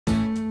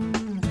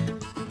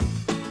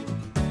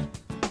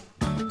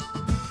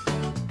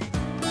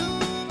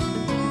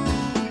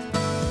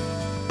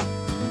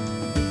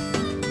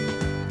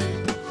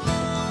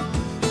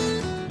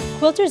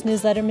Quilter's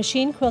newsletter,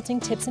 Machine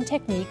Quilting Tips and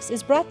Techniques,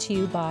 is brought to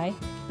you by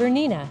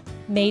Bernina,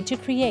 Made to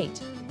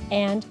Create,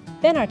 and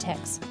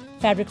Benartex,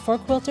 fabric for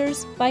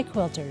quilters by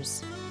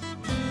quilters.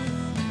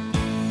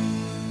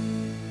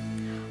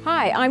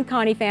 Hi, I'm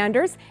Connie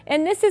Fanders,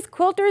 and this is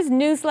Quilter's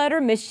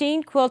newsletter,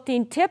 Machine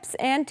Quilting Tips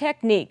and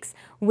Techniques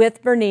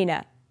with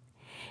Bernina.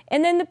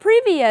 And in the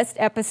previous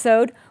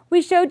episode,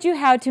 we showed you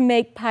how to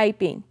make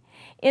piping.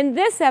 In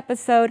this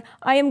episode,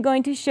 I am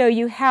going to show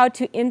you how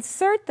to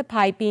insert the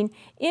piping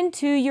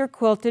into your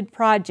quilted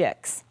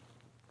projects.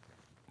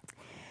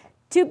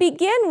 To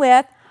begin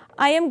with,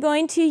 I am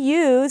going to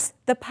use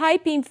the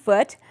piping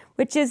foot,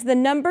 which is the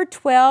number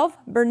 12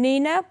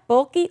 Bernina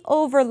bulky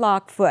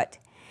overlock foot.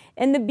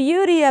 And the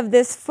beauty of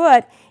this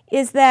foot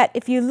is that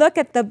if you look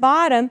at the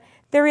bottom,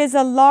 there is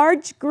a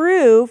large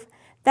groove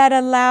that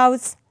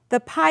allows the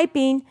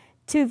piping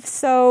to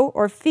sew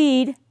or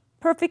feed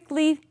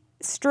perfectly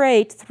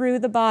straight through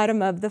the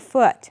bottom of the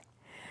foot.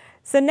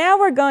 So now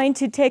we're going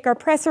to take our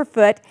presser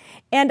foot,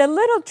 and a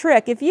little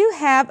trick, if you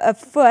have a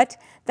foot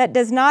that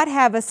does not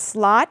have a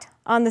slot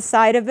on the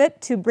side of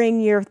it to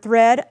bring your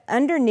thread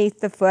underneath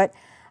the foot,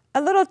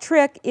 a little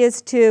trick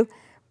is to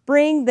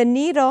bring the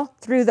needle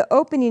through the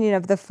opening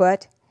of the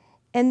foot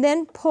and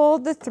then pull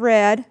the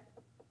thread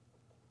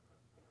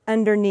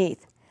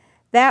underneath.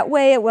 That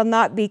way it will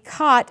not be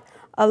caught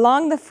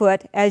along the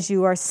foot as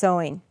you are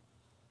sewing.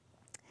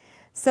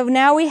 So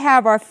now we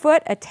have our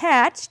foot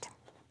attached,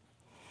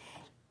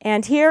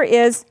 and here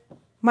is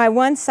my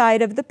one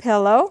side of the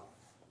pillow.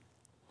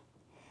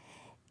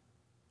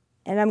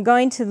 And I'm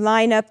going to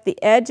line up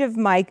the edge of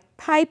my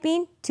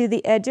piping to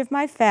the edge of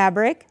my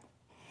fabric.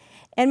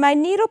 And my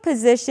needle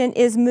position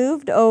is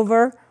moved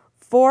over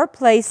 4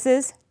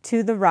 places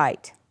to the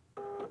right.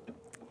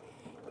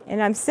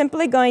 And I'm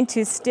simply going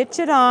to stitch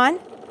it on.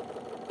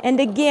 And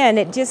again,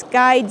 it just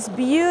guides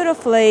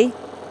beautifully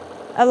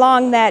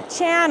along that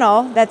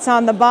channel that's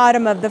on the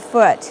bottom of the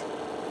foot.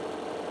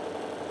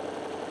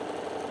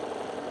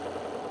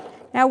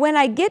 Now when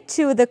I get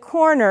to the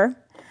corner,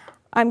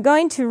 I'm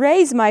going to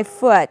raise my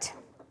foot,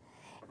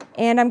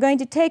 and I'm going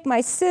to take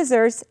my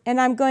scissors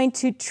and I'm going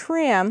to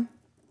trim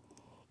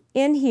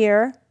in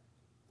here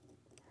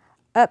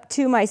up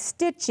to my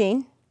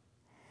stitching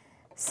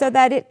so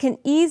that it can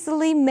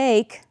easily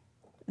make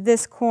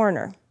this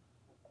corner.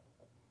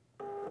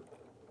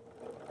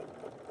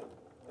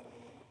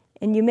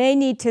 And you may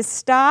need to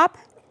stop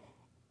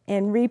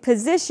and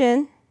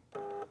reposition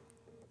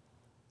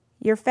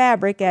your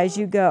fabric as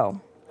you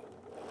go.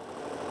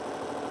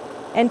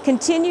 And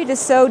continue to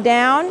sew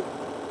down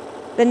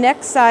the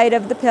next side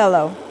of the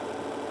pillow.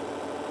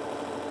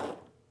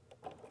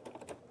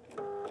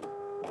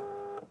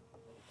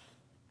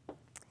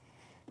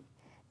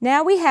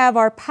 Now we have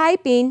our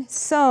piping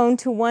sewn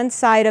to one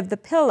side of the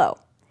pillow.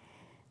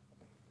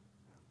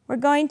 We're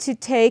going to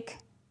take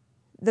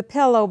the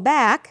pillow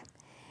back,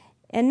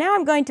 and now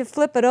I'm going to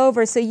flip it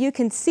over so you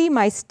can see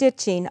my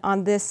stitching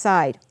on this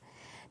side.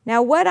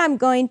 Now what I'm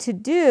going to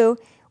do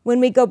when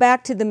we go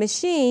back to the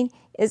machine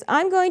is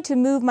I'm going to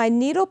move my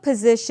needle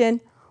position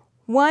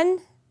 1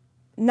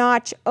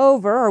 notch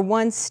over, or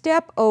 1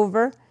 step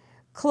over,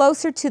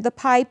 closer to the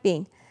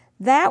piping.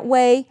 That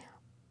way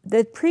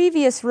the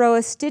previous row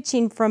of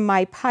stitching from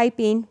my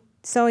piping,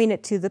 sewing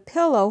it to the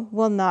pillow,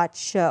 will not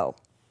show.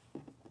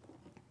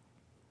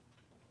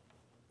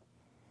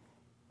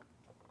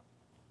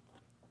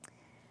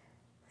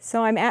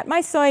 So I'm at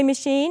my sewing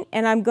machine,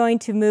 and I'm going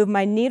to move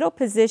my needle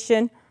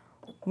position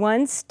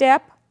 1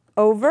 step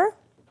over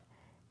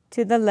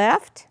to the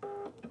left,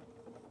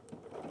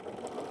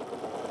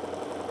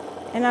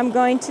 and I'm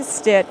going to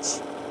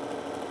stitch.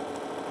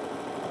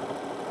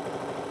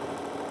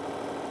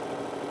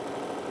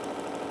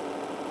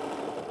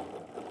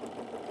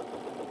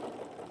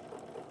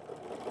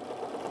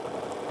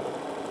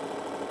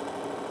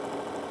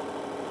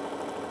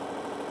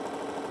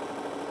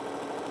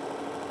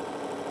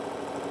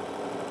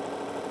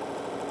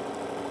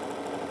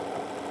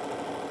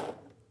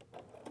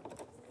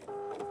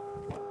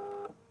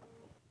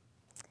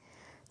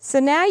 So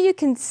now you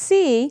can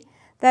see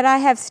that I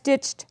have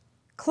stitched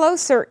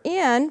closer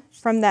in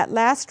from that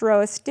last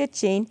row of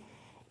stitching,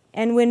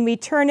 and when we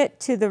turn it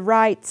to the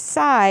right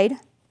side,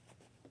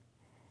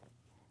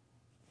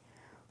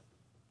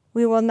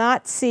 we will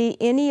not see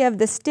any of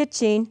the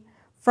stitching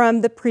from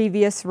the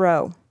previous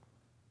row.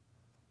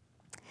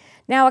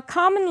 Now a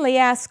commonly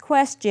asked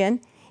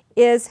question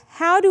is,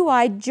 how do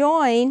I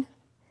join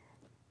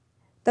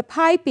the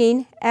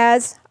piping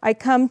as I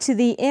come to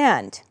the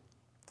end?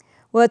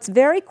 Well, it's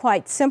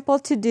quite simple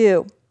to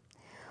do.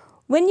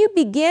 When you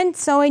begin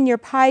sewing your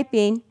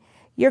piping,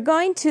 you're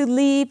going to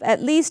leave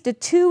at least a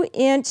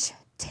 2-inch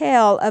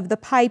tail of the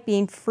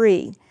piping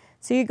free.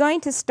 So you're going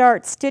to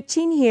start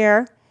stitching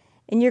here,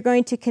 and you're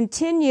going to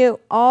continue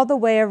all the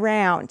way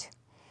around.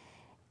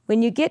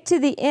 When you get to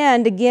the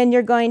end, again,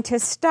 you're going to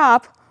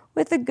stop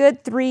with a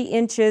good 3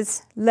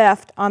 inches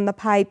left on the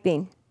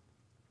piping.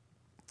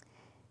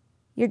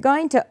 You're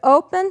going to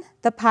open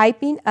the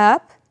piping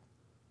up,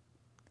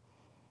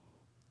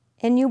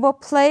 and you will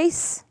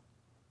place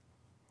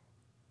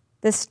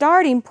the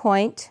starting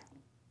point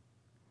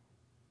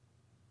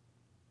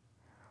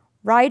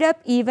right up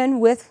even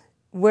with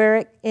where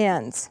it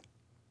ends.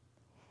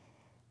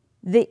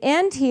 The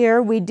end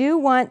here we do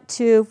want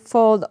to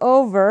fold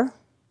over,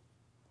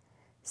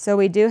 so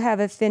we do have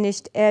a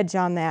finished edge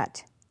on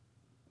that.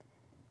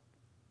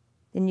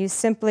 Then you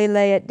simply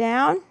lay it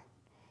down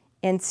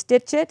and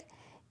stitch it,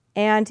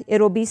 and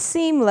it'll be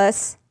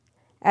seamless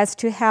as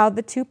to how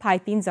the two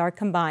pipings are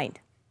combined.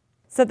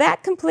 So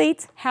that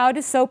completes how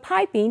to sew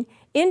piping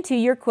into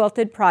your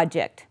quilted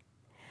project.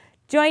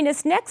 Join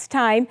us next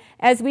time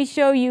as we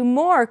show you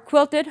more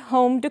quilted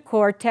home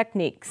decor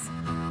techniques.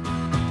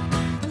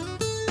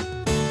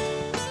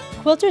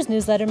 Quilter's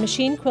newsletter,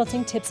 Machine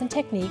Quilting Tips and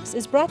Techniques,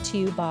 is brought to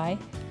you by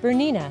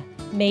Bernina,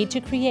 Made to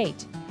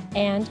Create,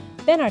 and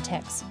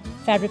Benartex,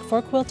 Fabric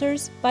for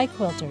Quilters by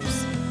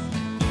Quilters.